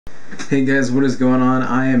Hey guys, what is going on?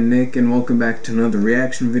 I am Nick and welcome back to another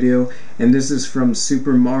reaction video, and this is from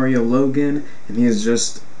Super Mario Logan, and he has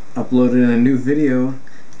just uploaded a new video.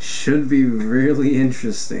 Should be really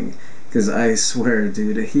interesting, because I swear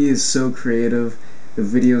dude, he is so creative. The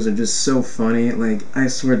videos are just so funny. Like, I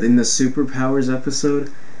swear, in the Superpowers episode,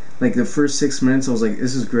 like the first 6 minutes I was like,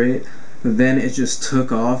 this is great, but then it just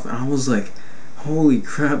took off and I was like, holy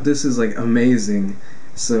crap, this is like amazing.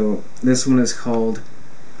 So this one is called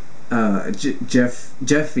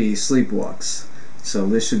Jeffy Sleepwalks. So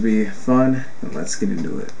this should be fun, and let's get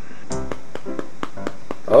into it.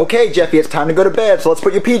 Okay, Jeffy, it's time to go to bed, so let's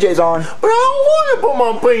put your PJs on. But I don't want to put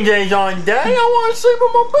my PJs on, Daddy. I want to sleep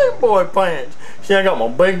in my big boy pants. See, I got my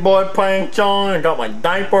big boy pants on, I got my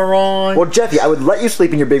diaper on. Well, Jeffy, I would let you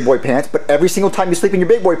sleep in your big boy pants, but every single time you sleep in your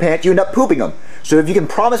big boy pants, you end up pooping them. So if you can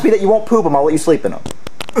promise me that you won't poop them, I'll let you sleep in them.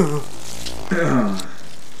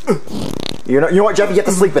 You know what, Jeffy? You have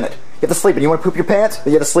to sleep in it. You have to sleep in it. You want to poop your pants?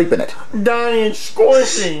 Then you have to sleep in it. Daddy, it's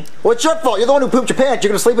squishy. Well, it's your fault. You're the one who pooped your pants. You're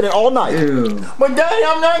going to sleep in it all night. Ew. But Daddy,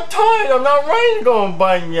 I'm not tired. I'm not ready to go to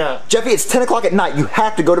bed yet. Jeffy, it's 10 o'clock at night. You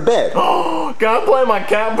have to go to bed. Oh, can I play my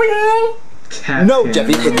cat piano? Cat no, piano.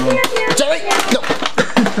 Jeffy. Jeffy, no.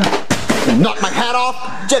 Knock my hat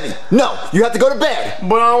off. Jeffy, no. You have to go to bed.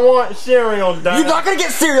 But I want cereal, Daddy. You're not going to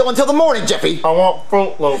get cereal until the morning, Jeffy. I want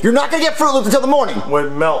Fruit Loops. You're not going to get Fruit Loops until the morning.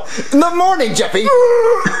 With milk. In the morning, Jeffy.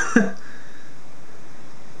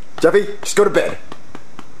 Jeffy, just go to bed.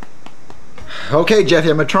 Okay, Jeffy,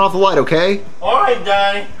 I'm going to turn off the light, okay? Alright,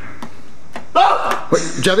 Daddy. Ah!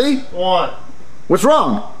 Wait, Jeffy? What? What's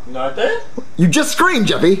wrong? Nothing? You just screamed,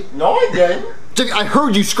 Jeffy. No, I didn't. Jeffy, I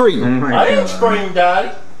heard you scream. Oh my I didn't God. scream,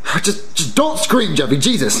 Daddy. Just don't scream, Jeffy.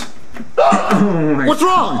 Jesus. Oh my What's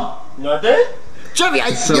wrong? Nothing? Jeffy,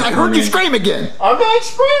 I so heard you funny. scream again. I'm not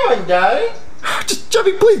screaming, Daddy. Just,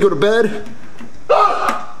 Jeffy, please go to bed.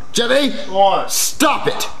 Jeffy, What? stop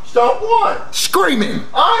it. Stop what? Screaming.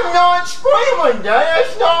 I'm not screaming, Daddy.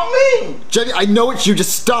 That's not me. Jeffy, I know it's you.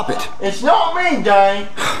 Just stop it. It's not me, Daddy.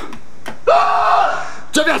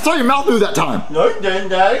 Jeffy, I saw your mouth move that time. No, you didn't,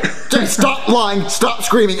 Daddy. Jeffy, stop lying, stop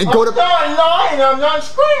screaming, and go I'm to... not lying. I'm not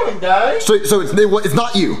screaming, Daddy. So it's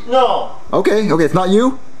not you. No. Okay, it's not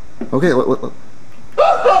you? Okay,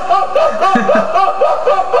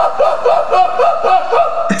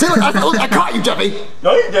 See, look, I caught you, Jeffy.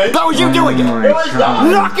 No, you didn't. That was you doing it. my It was not.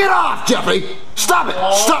 Knock it off, Jeffy. Stop it.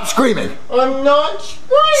 Stop screaming. I'm not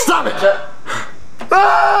screaming. Stop it.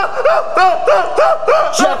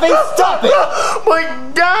 Jeffy, stop it.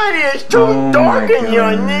 But Daddy, it's too Oh dark my in here.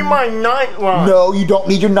 I God. need my nightlight. No, you don't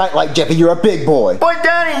need your nightlight, Jeffy. You're a big boy. But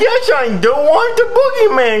Daddy, yes I do. What if the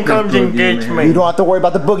boogeyman comes and gets boogeyman. me? You don't have to worry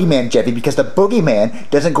about the boogeyman, Jeffy, because the boogeyman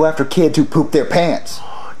doesn't go after kids who poop their pants.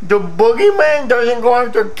 The boogeyman doesn't go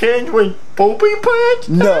after kids with poopy pants?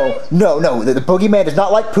 No. The boogeyman does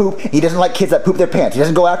not like poop. He doesn't like kids that poop their pants. He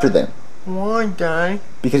doesn't go after them. Why, Daddy?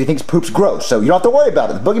 Because he thinks poop's gross, so you don't have to worry about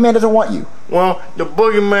it. The boogeyman doesn't want you. Well, the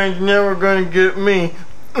boogeyman's never gonna get me.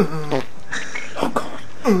 Oh,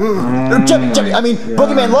 God. Jeffy, I mean,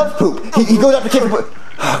 boogeyman loves poop. He goes after kids who poop.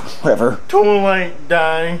 Whatever. Too late,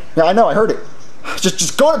 Daddy. Yeah, I know, I heard it.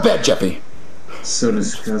 Just go to bed, Jeffy. So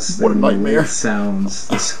disgusting. What a nightmare. The way it sounds,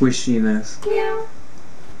 the squishiness.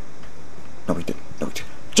 No, he didn't.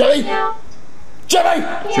 Jeffy! Jeffy!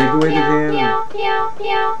 Take away the piano.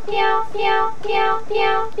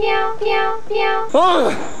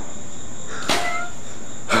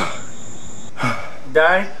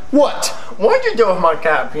 Daddy, What? what'd you do with my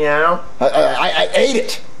cat piano? I ate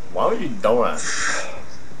it. Why would you do that?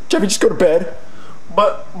 Jeffy, just go to bed.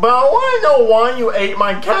 But I want to know why you ate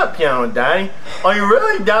my cat piano, Daddy. Are you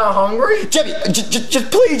really that hungry? Jeffy,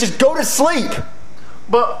 just please, just go to sleep.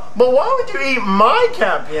 But why would you eat my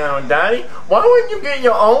cat piano, Daddy? Why wouldn't you get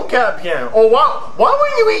your own cat piano? Or why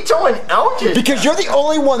wouldn't you eat someone else's? Because you're the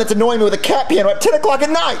only one that's annoying me with a cat piano at 10 o'clock at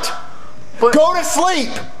night. But, Go to sleep.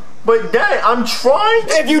 But Daddy, I'm trying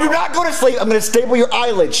to. If you do not go to sleep, I'm going to staple your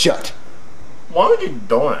eyelids shut. Why would you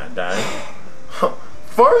do that, Daddy?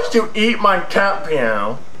 First you eat my cat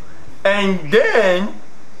piano, and then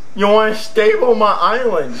you want to staple my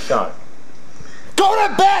eyelids shut. Go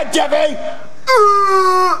to bed, Jeffy!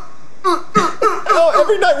 Oh,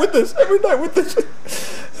 every night with this.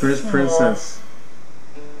 Where's Princess?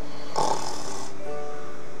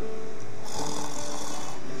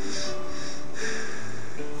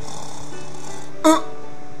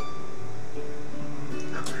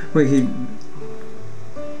 Wait, he...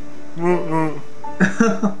 Mm-mm.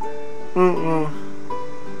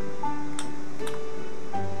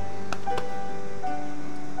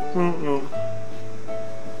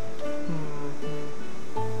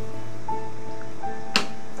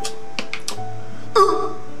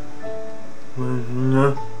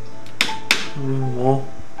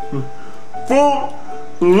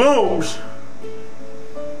 Loops.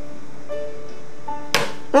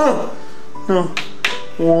 Oh,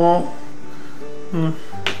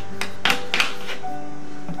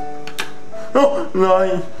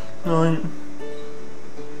 nine.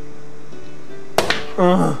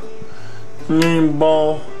 Need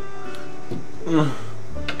ball.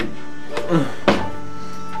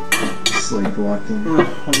 Sleepwalking.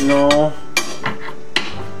 No.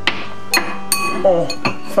 Oh,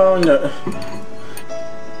 found it.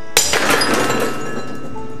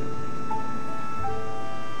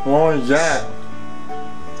 What is that?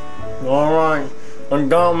 Alright, I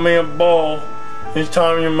got me a ball. It's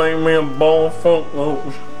time you make me a ball of Fruit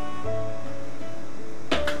Loops.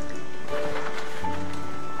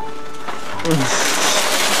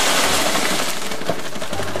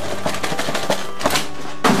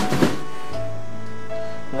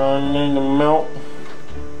 Now I need the milk.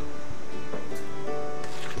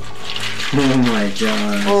 Oh my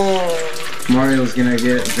god. Mario's gonna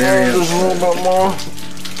get very upset. Just a little bit more.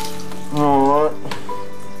 Alright.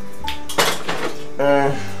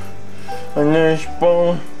 I need a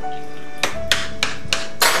spoon.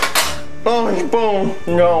 Oh, a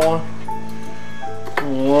spoon. Got one.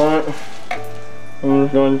 Alright. I'm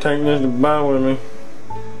just gonna take this to bed with me.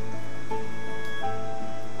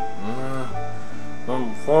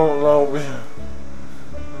 I'm Fruit Loops.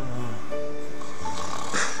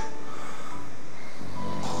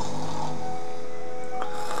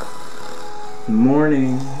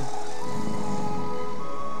 Morning.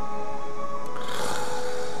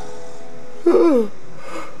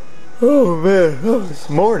 Oh man, it's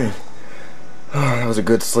morning. Oh, that was a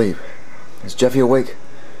good sleep. Is Jeffy awake?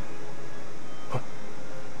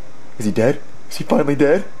 Is he dead? Is he finally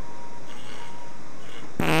dead?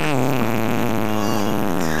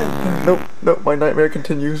 Nope, my nightmare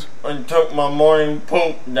continues. I took my morning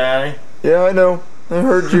poop, Daddy. Yeah, I know. I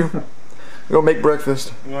heard you. Go make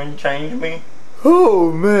breakfast. You want to change me?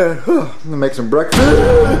 Oh man, I'm gonna make some breakfast.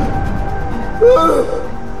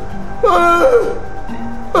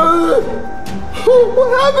 What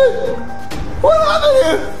happened? What happened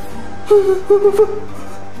here?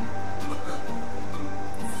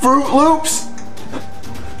 Fruit Loops?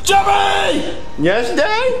 Jeffy! Yes,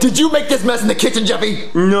 Dad? Did you make this mess in the kitchen, Jeffy?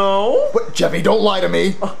 No. What, Jeffy, don't lie to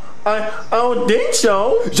me. I don't think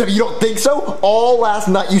so. Jeffy, you don't think so? All last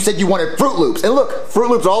night you said you wanted Fruit Loops. And look, Fruit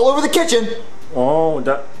Loops all over the kitchen. Oh,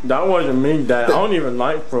 that wasn't me, Dad. I don't even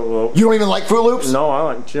like Fruit Loops. You don't even like Fruit Loops? No, I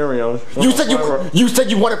like Cheerios. You said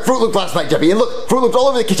you wanted Fruit Loops last night, Jeffy. And look, Fruit Loops all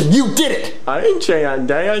over the kitchen. You did it. I didn't say that,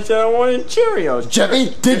 Dad. I said I wanted Cheerios.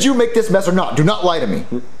 Jeffy, did you make this mess or not? Do not lie to me.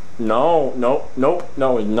 No,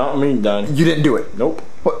 it's not me, Dad. You didn't do it. Nope.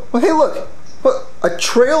 What, hey, look. What, a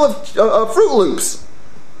trail of Fruit Loops.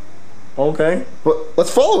 Okay. Well,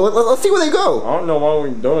 let's follow it. Let's see where they go. I don't know why we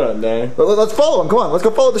do that, Dad. Let's follow them. Come on, let's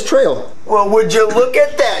go follow this trail. Well, would you look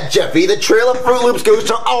at that, Jeffy? The trail of Fruit Loops goes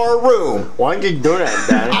to our room. Why did you do that,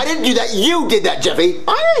 Dad? I didn't do that. You did that, Jeffy.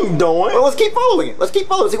 I didn't do it. Well, let's keep following it. Let's keep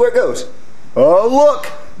following it. See where it goes. Oh,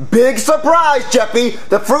 look. Big surprise, Jeffy.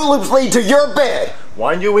 The Fruit Loops lead to your bed.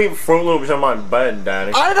 Why did you eat Fruit Loops in my bed,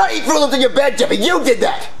 Daddy? I did not eat Fruit Loops in your bed, Jeffy. You did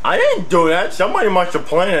that. I didn't do that. Somebody must have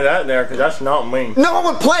planted that there, because that's not me. No one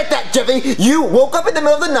would plant that, Jeffy. You woke up in the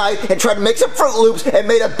middle of the night and tried to make some Fruit Loops and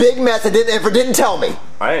made a big mess and didn't tell me.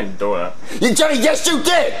 I didn't do that. Jeffy, yes you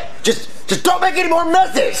did. Just don't make any more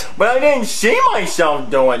messes. But I didn't see myself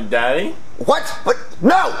doing, Daddy. What? But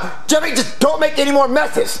no, Jeffy, just don't make any more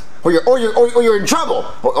messes, or you're in trouble.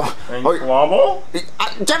 In trouble?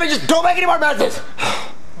 Jeffy, just don't make any more messes.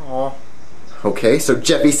 Oh. Okay, so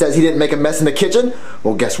Jeffy says he didn't make a mess in the kitchen.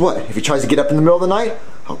 Well, guess what? If he tries to get up in the middle of the night,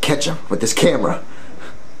 I'll catch him with this camera.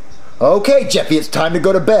 Okay, Jeffy, it's time to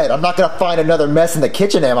go to bed. I'm not gonna find another mess in the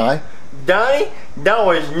kitchen, am I? Daddy, that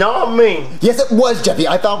was not me. Yes, it was, Jeffy.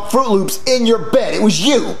 I found Fruit Loops in your bed. It was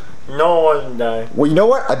you. No, it wasn't, Daddy. Well, you know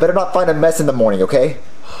what? I better not find a mess in the morning, okay?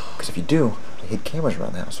 Because if you do, I hid cameras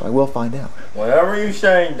around the house, so I will find out. Whatever you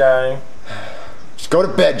say, Daddy. Just go to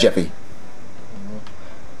bed, Jeffy.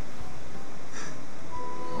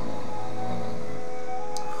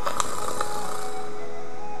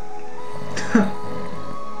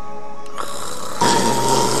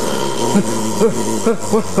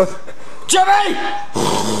 Jeffy!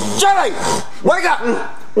 Jeffy! Wake up!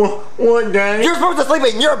 What, Daddy? You're supposed to sleep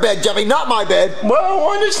in your bed, Jeffy, not my bed. Well, I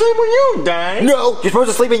wanted to sleep with you, Daddy. No, you're supposed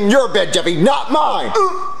to sleep in your bed, Jeffy, not mine.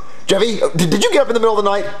 Jeffy, did you get up in the middle of the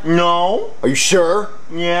night? No. Are you sure?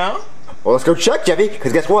 Yeah. Well, let's go check, Jeffy,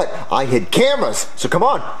 because guess what? I hid cameras. So come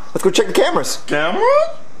on, let's go check the cameras. Camera?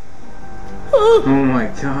 Oh my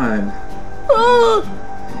god.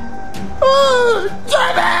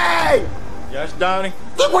 Jeffy! Yes, Daddy?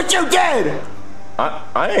 Look what you did!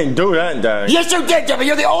 I didn't do that, Daddy. Yes, you did, Jeffy.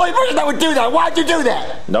 You're the only person that would do that. Why'd you do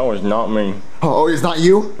that? That was not me. Oh, it's not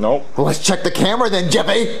you? Nope. Well, let's check the camera then,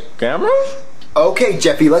 Jeffy. Cameras? Okay,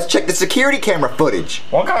 Jeffy, let's check the security camera footage.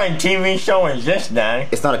 What kind of TV show is this, Daddy?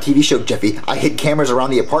 It's not a TV show, Jeffy. I hid cameras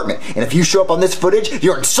around the apartment, and if you show up on this footage,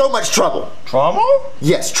 you're in so much trouble. Trouble?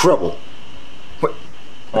 Yes, trouble. What?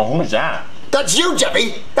 Well, who's that? That's you,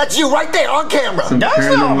 Jeffy! That's you right there on camera! That's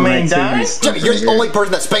not me, Daddy! Jeffy, you're the only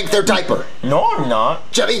person that spanked their diaper! No, I'm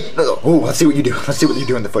not. Jeffy! Oh, let's see what you do. Let's see what you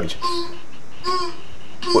do in the footage.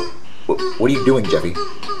 What are you doing, Jeffy?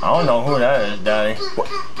 I don't know who that is, Daddy.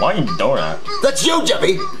 Why are you doing that? That's you,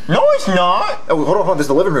 Jeffy! No, it's not! Oh, hold on, this is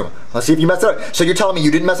the living room. Let's see if you messed it up. So you're telling me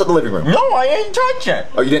you didn't mess up the living room? No, I didn't touch it!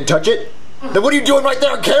 Oh, you didn't touch it? Then what are you doing right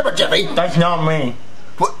there on camera, Jeffy? That's not me.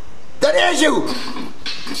 What? That is you!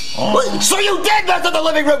 Oh. So you did mess up the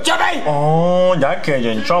living room, Jeffy! Oh, that kid's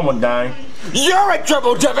in trouble, Daddy. You're in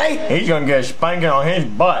trouble, Jeffy! He's gonna get a spanking on his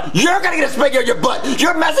butt. You're gonna get a spanking on your butt!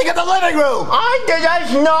 You're messing up the living room!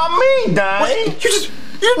 That's not me, Daddy! Wait, you just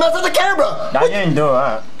messed up the camera! I didn't do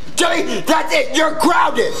that. Jeffy, that's it! You're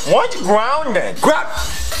grounded! What's grounded? What?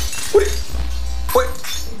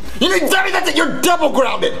 You mean, Jeffy, that's it! You're double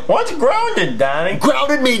grounded! What's grounded, Daddy?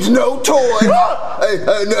 Grounded means no toys,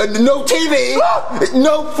 no TV,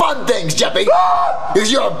 no fun things, Jeffy!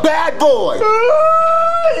 Because you're a bad boy!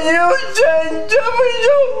 You said Jeffy's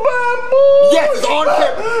a bad boy! Yes, it's on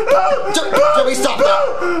camera! Jeffy, stop that!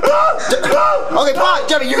 Okay, fine,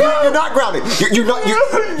 Jeffy, you're not grounded. You're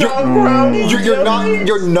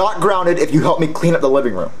not grounded if you help me clean up the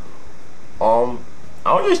living room.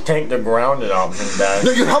 I'll just take the grounded option, Dad. No,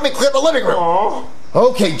 you help me clean up the living room! Aww.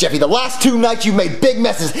 Okay, Jeffy, the last 2 nights you made big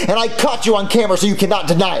messes, and I caught you on camera so you cannot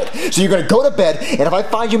deny it. So you're gonna go to bed, and if I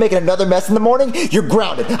find you making another mess in the morning, you're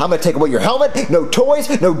grounded. I'm gonna take away your helmet, no toys,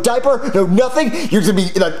 no diaper, no nothing. You're gonna be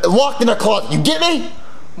locked in a closet. You get me?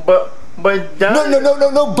 But Dad...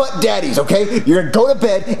 No, but daddies, okay? You're gonna go to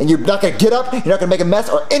bed, and you're not gonna get up, you're not gonna make a mess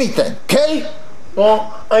or anything, okay?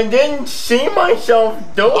 Well, I didn't see myself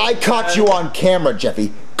do it. I caught you on camera,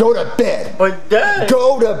 Jeffy. Go to bed. But Dad...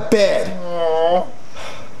 Go to bed. Aww.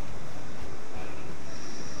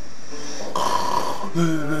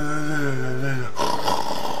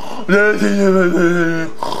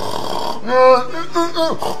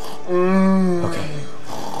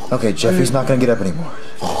 Okay, Jeffy's not gonna get up anymore.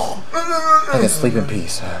 I can sleep in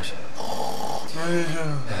peace.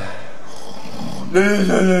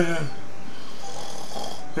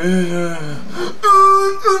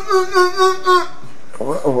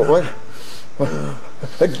 What?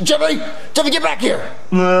 Jeffy, get back here!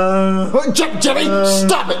 Jeffy,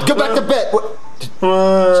 stop it! Go back to bed.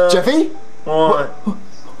 Jeffy? What?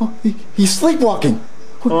 He's sleepwalking.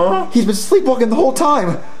 He's been sleepwalking the whole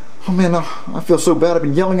time. Oh man, I feel so bad. I've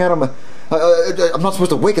been yelling at him. I'm not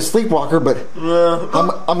supposed to wake a sleepwalker, but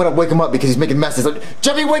I'm gonna wake him up because he's making messes.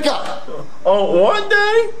 Jeffy, wake up! Oh, what,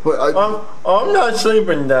 Daddy? I'm not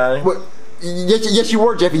sleeping, Daddy. What? Yes, you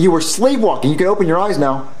were, Jeffy. You were sleepwalking. You can open your eyes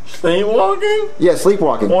now. Sleepwalking? Yeah,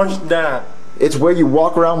 sleepwalking. What's that? It's where you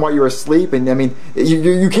walk around while you're asleep, and I mean,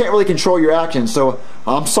 you can't really control your actions. So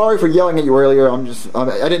I'm sorry for yelling at you earlier.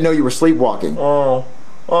 I didn't know you were sleepwalking. Oh,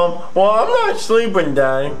 well, I'm not sleeping,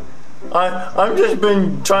 Daddy. I've just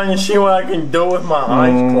been trying to see what I can do with my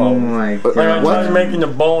eyes closed. Oh my God. Like I tried making a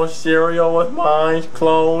bowl of cereal with my eyes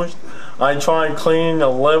closed. I tried cleaning the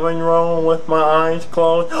living room with my eyes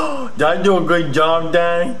closed. Did I do a good job,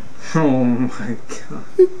 Daddy? Oh my God.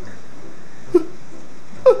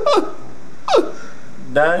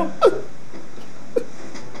 Daddy?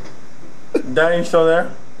 Daddy still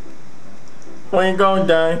there? Where you go,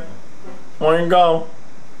 Daddy? Where you go?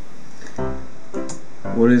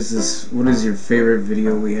 What is this? What is your favorite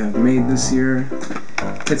video we have made this year?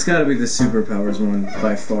 It's gotta be the superpowers one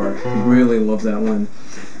by far. Really love that one.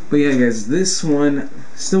 But yeah, guys, this one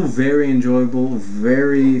still very enjoyable,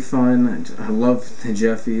 very fun. I love the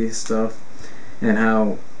Jeffy stuff and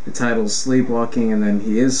how the title's sleepwalking, and then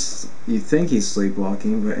you think he's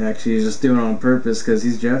sleepwalking, but actually he's just doing it on purpose because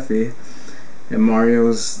he's Jeffy, and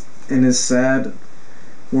Mario's in his sad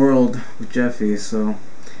world with Jeffy. So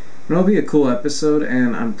it'll be a cool episode,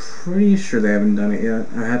 and I'm pretty sure they haven't done it yet.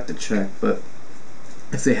 I have to check, but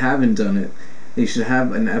if they haven't done it, they should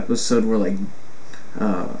have an episode where like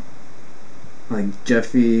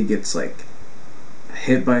Jeffy gets like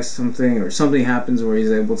hit by something, or something happens where he's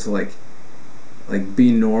able to like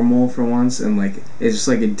be normal for once, and like it's just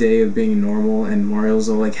like a day of being normal, and Mario's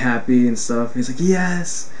all like happy and stuff. He's like,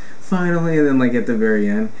 yes, finally, and then like at the very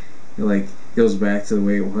end, he like goes back to the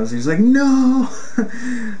way it was. He's like, no.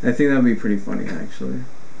 I think that'd be pretty funny, actually.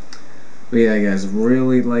 But yeah, guys,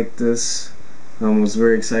 really liked this. Was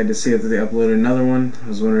very excited to see that they uploaded another one. I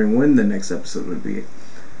was wondering when the next episode would be.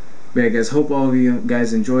 But yeah, guys, hope all of you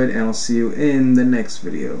guys enjoyed, and I'll see you in the next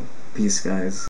video. Peace, guys.